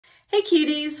Hey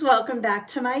cuties, welcome back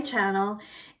to my channel.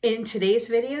 In today's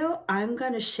video, I'm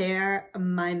going to share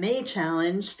my May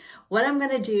challenge, what I'm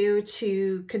going to do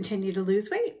to continue to lose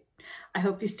weight. I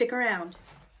hope you stick around.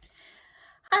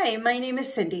 Hi, my name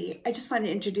is Cindy. I just want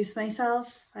to introduce myself.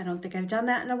 I don't think I've done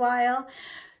that in a while.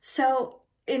 So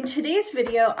in today's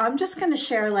video, I'm just going to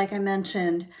share, like I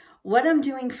mentioned, what I'm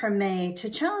doing for May to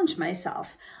challenge myself.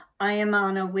 I am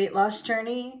on a weight loss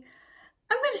journey.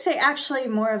 I'm going to say actually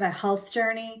more of a health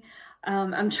journey.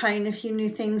 I'm trying a few new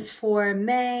things for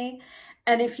May.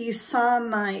 And if you saw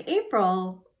my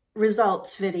April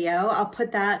results video,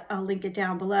 I'll link it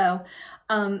down below.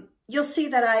 You'll see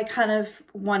that I kind of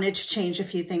wanted to change a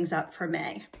few things up for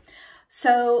May.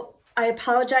 So I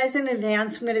apologize in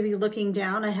advance. I'm going to be looking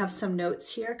down. I have some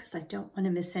notes here because I don't want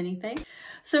to miss anything.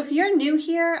 So if you're new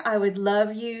here, I would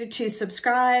love you to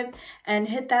subscribe and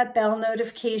hit that bell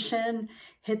notification.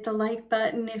 Hit the like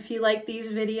button if you like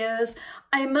these videos.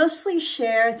 I mostly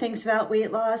share things about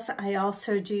weight loss. I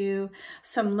also do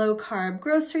some low carb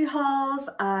grocery hauls.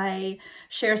 I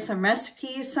share some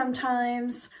recipes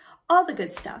sometimes, all the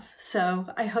good stuff. So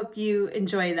I hope you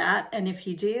enjoy that. And if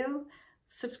you do,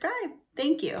 subscribe.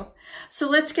 Thank you. So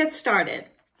let's get started.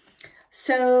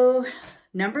 So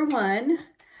number one,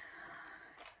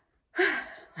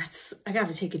 I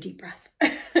gotta take a deep breath.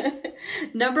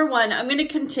 Number one, I'm going to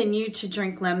continue to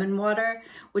drink lemon water,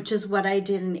 which is what I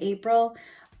did in April.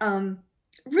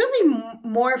 Really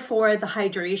more for the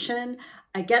hydration.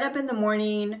 I get up in the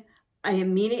morning, I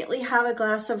immediately have a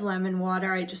glass of lemon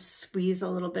water. I just squeeze a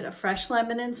little bit of fresh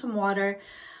lemon in some water.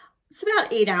 It's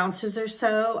about 8 ounces or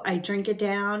so. I drink it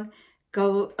down,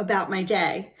 go about my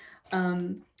day.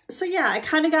 So yeah, I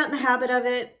kind of got in the habit of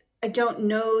it. I don't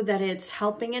know that it's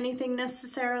helping anything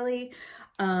necessarily.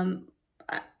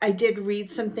 I did read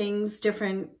some things,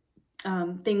 different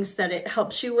things that it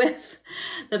helps you with,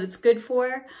 that it's good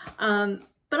for.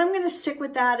 But I'm going to stick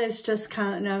with that as just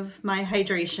kind of my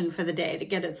hydration for the day to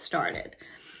get it started.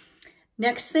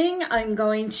 Next thing, I'm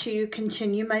going to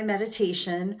continue my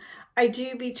meditation. I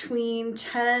do between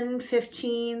 10,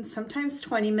 15, sometimes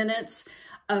 20 minutes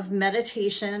of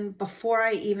meditation before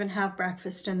I even have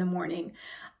breakfast in the morning.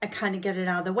 I kind of get it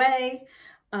out of the way.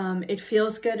 It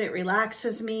feels good. It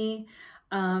relaxes me.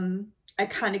 I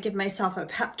kind of give myself a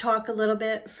pep talk a little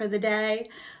bit for the day.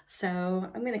 So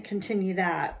I'm going to continue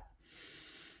that.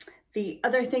 The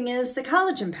other thing is the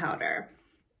collagen powder.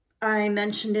 I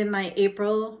mentioned in my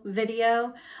April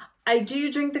video, I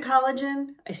do drink the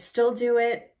collagen. I still do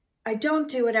it. I don't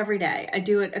do it every day. I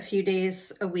do it a few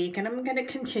days a week, and I'm going to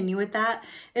continue with that.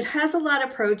 It has a lot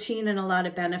of protein and a lot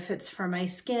of benefits for my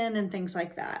skin and things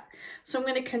like that. So I'm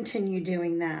going to continue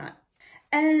doing that.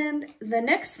 And the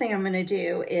next thing I'm going to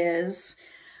do is,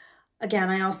 again,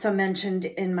 I also mentioned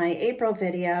in my April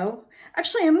video,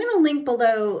 actually, I'm going to link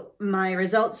below my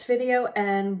results video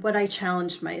and what I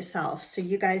challenged myself so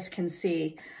you guys can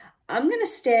see. I'm going to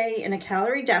stay in a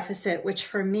calorie deficit, which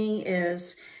for me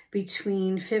is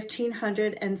between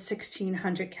 1,500 and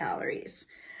 1,600 calories.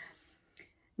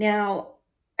 Now,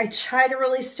 I try to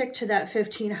really stick to that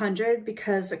 1,500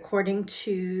 because according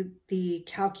to the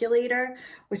calculator,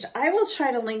 which I will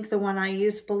try to link the one I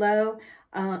use below,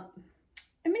 I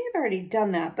may have already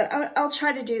done that, but I'll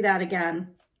try to do that again.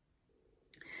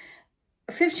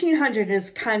 1,500 is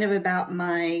kind of about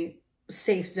my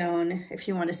safe zone, if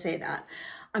you want to say that.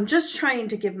 I'm just trying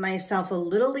to give myself a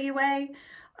little leeway.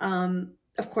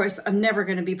 Of course, I'm never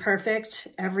going to be perfect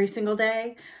every single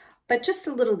day, but just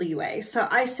a little leeway. So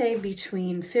I say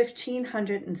between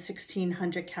 1,500 and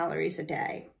 1,600 calories a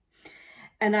day.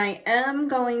 And I am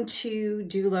going to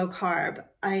do low carb.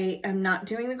 I am not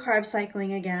doing the carb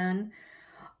cycling again,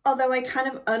 although I kind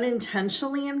of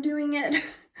unintentionally am doing it.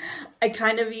 I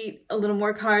kind of eat a little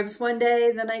more carbs one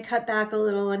day, then I cut back a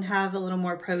little and have a little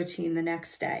more protein the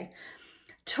next day.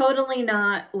 Totally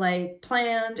not like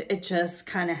planned, it just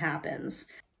kind of happens.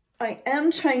 I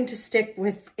am trying to stick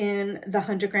within the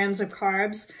 100 grams of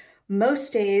carbs.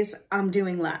 Most days I'm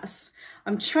doing less.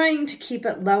 I'm trying to keep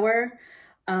it lower.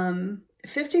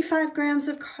 55 grams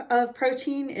of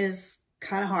protein is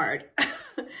kind of hard.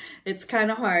 It's kind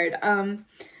of hard,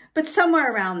 but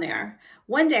somewhere around there.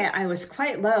 One day I was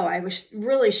quite low. I was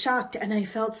really shocked and I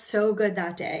felt so good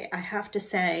that day. I have to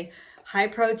say, high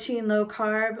protein, low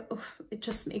carb, it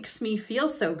just makes me feel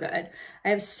so good. I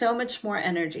have so much more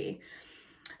energy.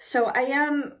 So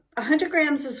 100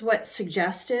 grams is what's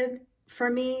suggested for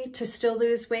me to still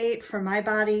lose weight for my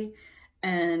body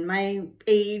and my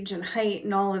age and height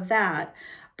and all of that.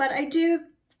 But I do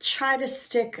try to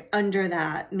stick under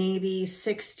that, maybe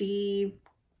 60,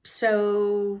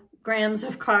 so grams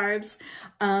of carbs.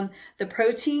 The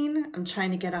protein, I'm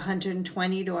trying to get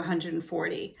 120 to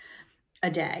 140 a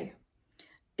day.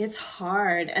 It's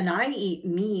hard. And I eat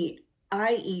meat,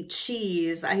 I eat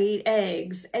cheese, I eat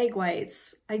eggs, egg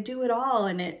whites. I do it all,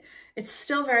 and it's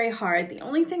still very hard. The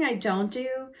only thing I don't do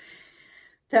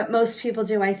that most people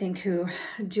do, I think, who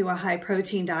do a high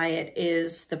protein diet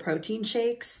is the protein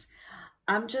shakes.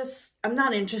 I'm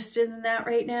not interested in that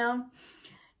right now.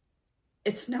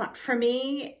 It's not for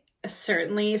me.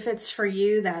 Certainly if it's for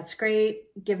you, that's great.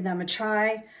 Give them a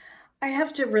try. I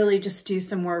have to really just do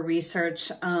some more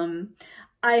research.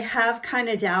 I have kind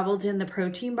of dabbled in the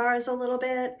protein bars a little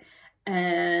bit,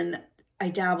 and I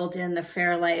dabbled in the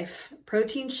Fairlife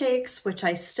protein shakes, which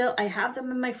I have them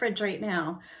in my fridge right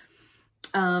now.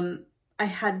 I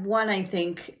had one, I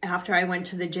think, after I went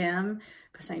to the gym,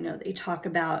 because I know they talk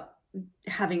about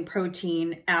having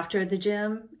protein after the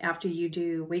gym, after you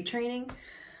do weight training.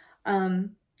 I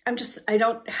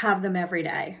don't have them every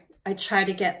day. I try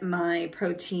to get my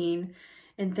protein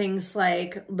in things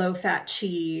like low-fat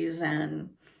cheese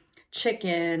and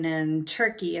chicken and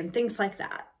turkey and things like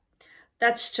that.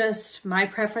 That's just my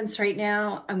preference right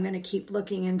now. I'm going to keep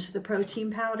looking into the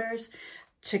protein powders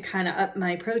to kind of up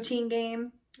my protein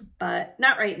game, but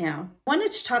not right now. I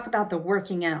wanted to talk about the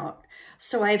working out.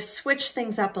 So I've switched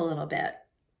things up a little bit.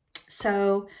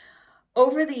 So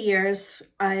over the years,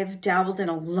 I've dabbled in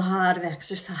a lot of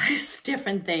exercise,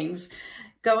 different things,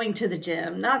 going to the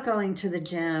gym, not going to the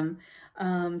gym,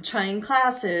 trying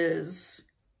classes,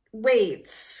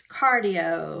 weights,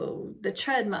 cardio, the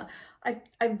treadmill.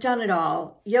 I've done it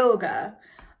all, yoga.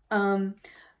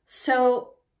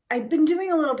 So I've been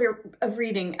doing a little bit of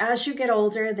reading. As you get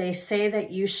older, they say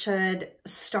that you should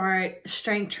start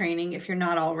strength training if you're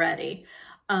not already,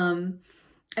 and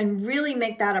really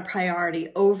make that a priority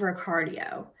over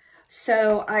cardio.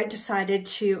 So I decided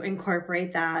to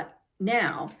incorporate that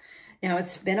now. Now,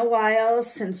 it's been a while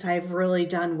since I've really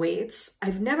done weights.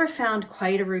 I've never found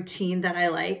quite a routine that I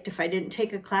liked. If I didn't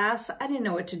take a class, I didn't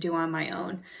know what to do on my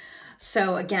own.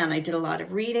 So again, I did a lot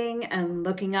of reading and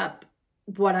looking up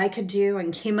what I could do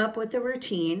and came up with a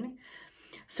routine.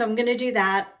 So I'm going to do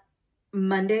that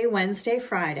Monday, Wednesday,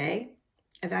 Friday.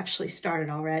 I've actually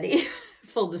started already,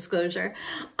 full disclosure.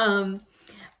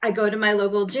 I go to my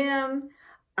local gym.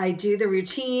 I do the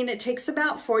routine. It takes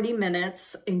about 40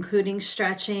 minutes, including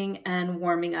stretching and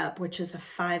warming up, which is a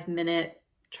 5-minute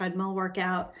treadmill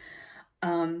workout.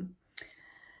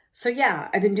 So yeah,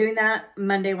 I've been doing that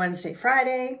Monday, Wednesday,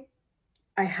 Friday.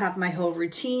 I have my whole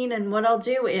routine, and what I'll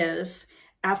do is,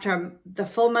 after the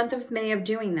full month of May of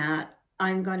doing that,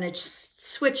 I'm going to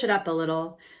switch it up a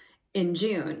little in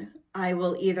June. I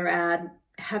will either add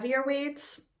heavier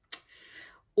weights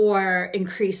or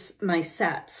increase my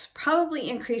sets. Probably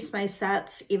increase my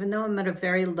sets, even though I'm at a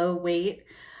very low weight.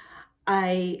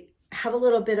 I have a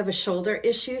little bit of a shoulder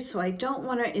issue, so I don't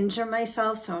want to injure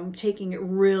myself, so I'm taking it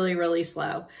really, really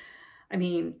slow. I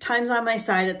mean, time's on my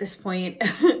side at this point.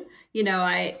 You know,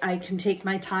 I can take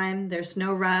my time. There's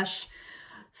no rush.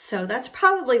 So that's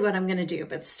probably what I'm going to do.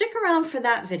 But stick around for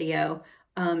that video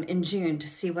in June to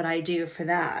see what I do for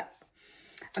that.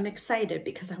 I'm excited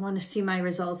because I want to see my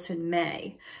results in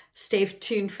May. Stay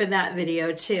tuned for that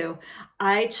video too.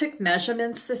 I took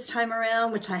measurements this time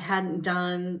around, which I hadn't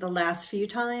done the last few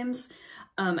times.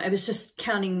 I was just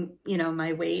counting, you know,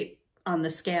 my weight on the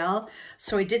scale.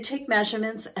 So I did take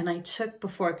measurements and I took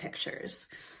before pictures.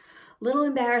 Little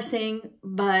embarrassing,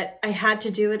 but I had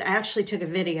to do it. I actually took a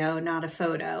video, not a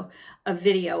photo, a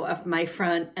video of my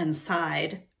front and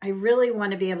side. I really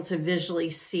want to be able to visually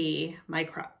see my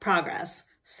progress.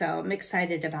 So I'm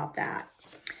excited about that.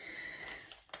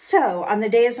 So on the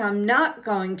days I'm not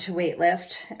going to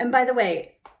weightlift, and by the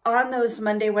way, on those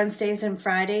Monday, Wednesdays, and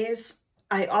Fridays,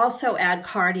 I also add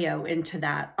cardio into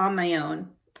that on my own.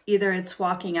 Either it's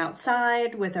walking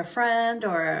outside with a friend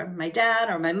or my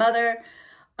dad or my mother,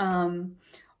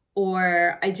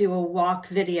 or I do a walk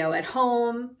video at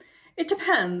home. It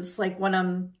depends like what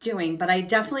I'm doing, but I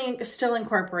definitely still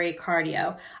incorporate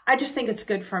cardio. I just think it's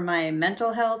good for my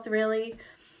mental health, really.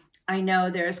 I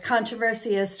know there's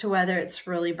controversy as to whether it's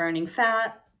really burning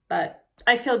fat, but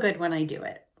I feel good when I do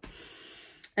it.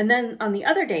 And then on the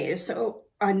other days, so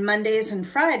on Mondays and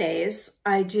Fridays,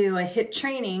 I do a HIIT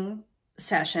training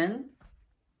session.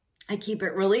 I keep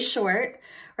it really short.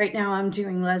 Right now I'm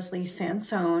doing Leslie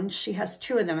Sansone. She has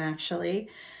 2 of them actually.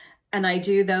 And I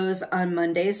do those on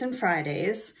Mondays and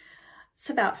Fridays. It's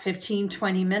about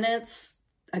 15-20 minutes.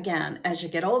 Again, as you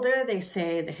get older, they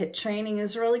say the HIIT training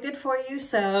is really good for you.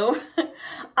 So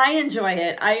I enjoy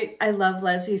it. I love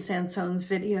Leslie Sansone's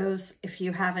videos. If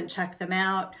you haven't checked them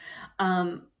out,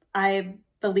 I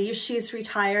believe she's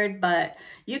retired, but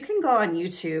you can go on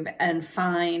YouTube and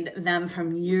find them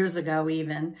from years ago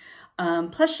even.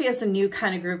 Plus she has a new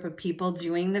kind of group of people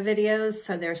doing the videos,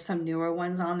 so there's some newer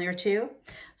ones on there too.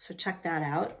 So check that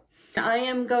out. I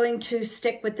am going to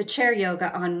stick with the chair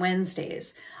yoga on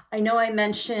Wednesdays. I know I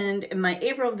mentioned in my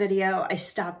April video, I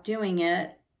stopped doing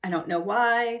it. I don't know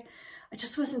why. I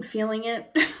just wasn't feeling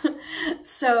it.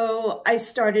 So I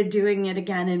started doing it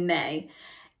again in May.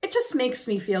 It just makes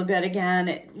me feel good again.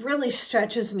 It really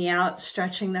stretches me out,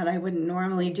 stretching that I wouldn't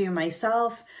normally do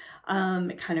myself.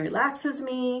 It kind of relaxes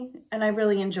me and I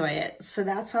really enjoy it. So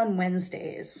that's on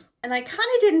Wednesdays. And I kind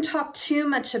of didn't talk too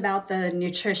much about the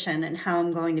nutrition and how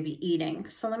I'm going to be eating.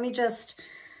 So let me just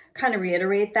kind of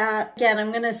reiterate that. Again,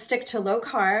 I'm going to stick to low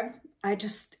carb.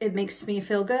 It makes me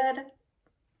feel good.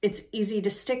 It's easy to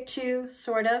stick to,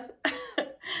 sort of.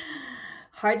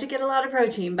 Hard to get a lot of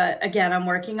protein, but again, I'm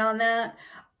working on that.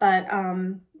 But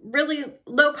really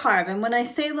low carb. And when I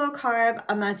say low carb,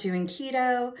 I'm not doing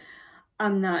keto.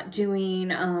 I'm not doing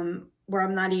where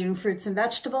I'm not eating fruits and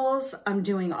vegetables. I'm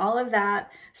doing all of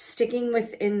that, sticking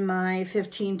within my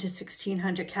 1,500 to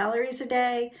 1,600 calories a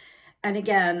day. And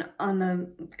again, on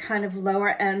the kind of lower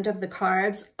end of the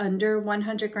carbs, under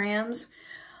 100 grams.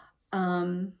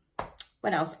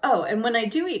 What else? Oh, and when I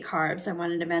do eat carbs, I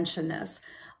wanted to mention this.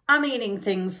 I'm eating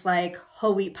things like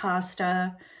whole wheat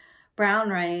pasta, brown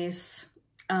rice,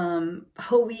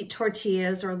 whole wheat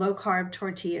tortillas or low carb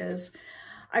tortillas.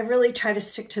 I really try to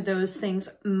stick to those things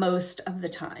most of the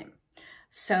time.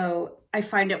 So I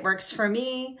find it works for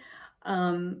me.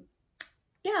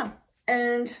 Yeah,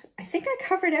 and I think I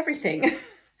covered everything.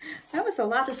 That was a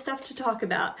lot of stuff to talk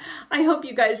about. I hope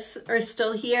you guys are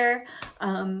still here.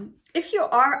 If you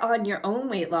are on your own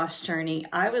weight loss journey,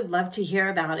 I would love to hear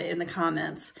about it in the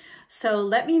comments. So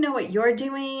let me know what you're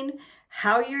doing,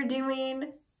 how you're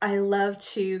doing. I love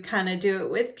to kind of do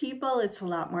it with people. It's a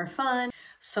lot more fun.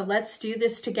 So let's do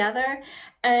this together.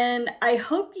 And I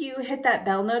hope you hit that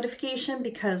bell notification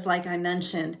because like I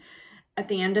mentioned, at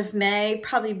the end of May,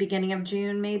 probably beginning of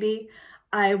June maybe,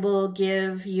 I will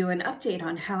give you an update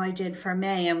on how I did for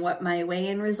May and what my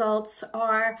weigh-in results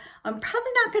are. I'm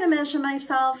probably not going to measure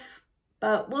myself,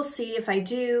 but we'll see. If I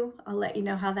do, I'll let you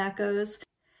know how that goes.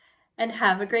 And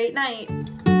have a great night.